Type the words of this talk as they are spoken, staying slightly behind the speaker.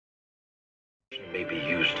May be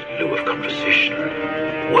used in lieu of conversation.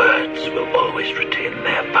 Words will always retain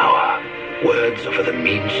their power. Words offer the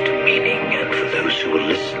means to meaning, and for those who will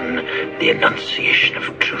listen, the enunciation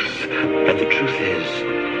of truth. And the truth is,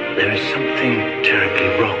 there is something terribly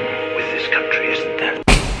wrong with this country, isn't there?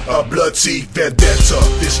 A bloody vendetta,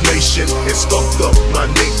 this nation is fucked up. My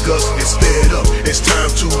niggas is fed up, it's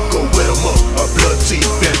time to go wet 'em up. A bloody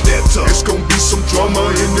vendetta, it's gonna be some drama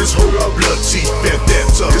in this whole. A bloody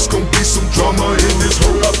vendetta, it's gonna be some drama in this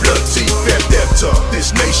whole. A bloody vendetta,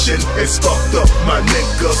 this nation is fucked up. My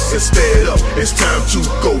niggas is fed up, it's time to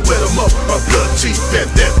go wet 'em up. A bloody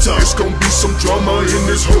vendetta, it's gonna be some drama in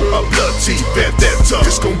this whole. A bloody vendetta,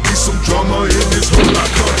 it's gonna be some drama in this whole. Our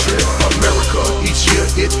country, America, each year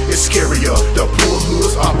it's scarier. The poor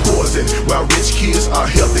hoods are poison, while rich kids are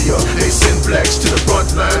healthier. They send blacks to the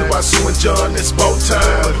front line, while Sue and John, it's about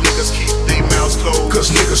time. But niggas keep their mouths closed, cause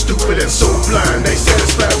niggas stupid and so blind. They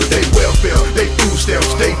satisfied with their welfare, they food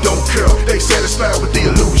stamps, they don't care. They satisfied with the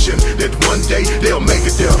illusion that one day they'll make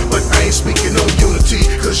it there. But I ain't speaking on unity,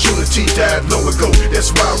 cause unity died long ago.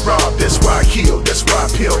 That's why I rob, that's why I kill, that's why I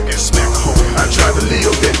pimp and smack home. I tried to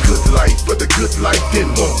live that good life, but the good life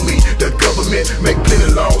didn't want me. The government make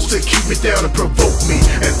plenty laws to keep me down and provoke me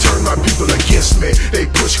and turn my people against me. They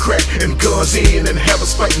push crack and guns in and have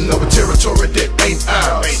us fighting over territory that ain't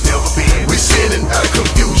ours. Ain't never been. We sinning out of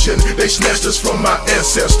confusion. They snatched us from our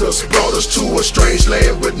ancestors, brought us to a strange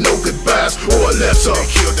land with no goodbyes or a letter. They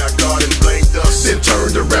killed our God and blamed us, then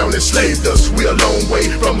turned around and slaved us. We a long way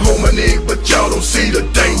from home, a nigga, but y'all don't see the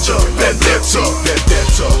danger. Vendetta,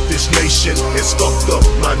 vendetta, this nation is fucked up.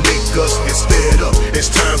 My niggas is fed up. It's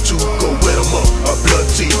time to go wet 'em up. A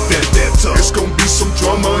bloody vendetta, it's gonna be some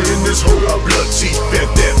drama in this whole. A bloody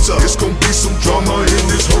vendetta, it's gonna be some drama in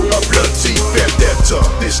this whole. A bloody vendetta,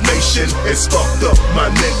 this nation is fucked up. My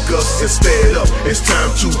niggas is fed up. It's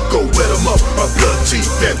time to go wet 'em up. A bloody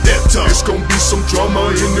vendetta, it's gonna be some drama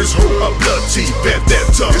in this whole. A bloody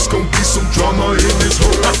vendetta, it's gonna be some drama in this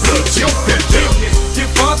whole. A bloody vendetta. Your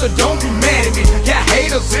father, don't be mad at me. Got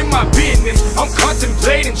haters in my business. I'm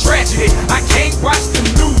contemplating tragedy. I can't watch the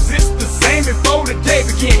news. It's the same before the day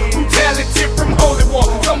begin. Brutality from holy war.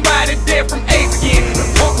 Somebody dead from AIDS again. The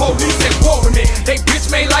poor police at war with me. They bitch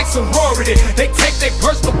made like sorority. They take their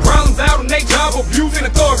personal problems out on their job abusing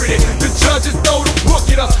authority. The judges throw the book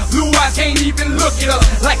at us. Blue eyes can't even look at us.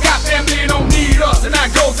 Like our family don't need us. And our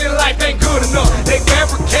goals in life ain't good enough. They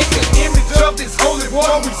fabricate the image of this holy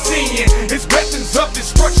war we seeing. It's weapons of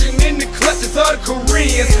destruction in the clutches of the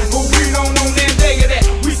Koreans. But we don't know that day of that.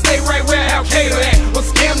 We stay right where Al-Qaeda at. Or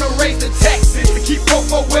scam to raise the taxes to keep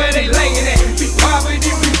folk where they laying at. See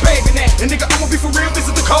poverty, we braving that. And nigga, I'ma be for real, this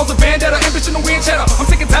is the cause of Vendetta. Ambition to win cheddar. I'm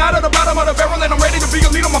sick and tired of the bottom of the barrel, and I'm ready to be a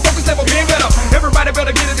leader. My focus never been better. Everybody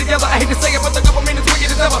better get it together. I hate to say it, but the government is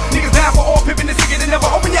wicked as ever. Niggas down for all pimping and ticket and never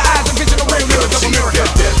open your eyes and vision the real lyrics of America.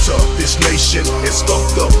 Vendetta, this nation is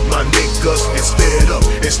fucked up. My niggas is fed up.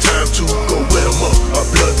 It's time to go wet 'em up. A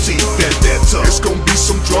bloody vendetta, it's gonna be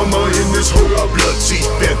some drama in this whole. A bloody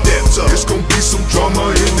vendetta, it's gonna be some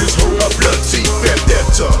drama in this whole. A bloody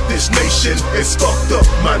vendetta, this nation is fucked up.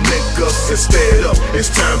 My niggas is fed up. It's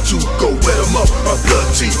time to go wet 'em up. A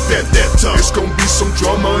bloody vendetta, it's gonna be some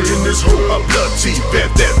drama in this whole. A bloody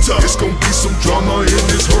vendetta, it's gonna be some drama in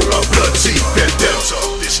this whole.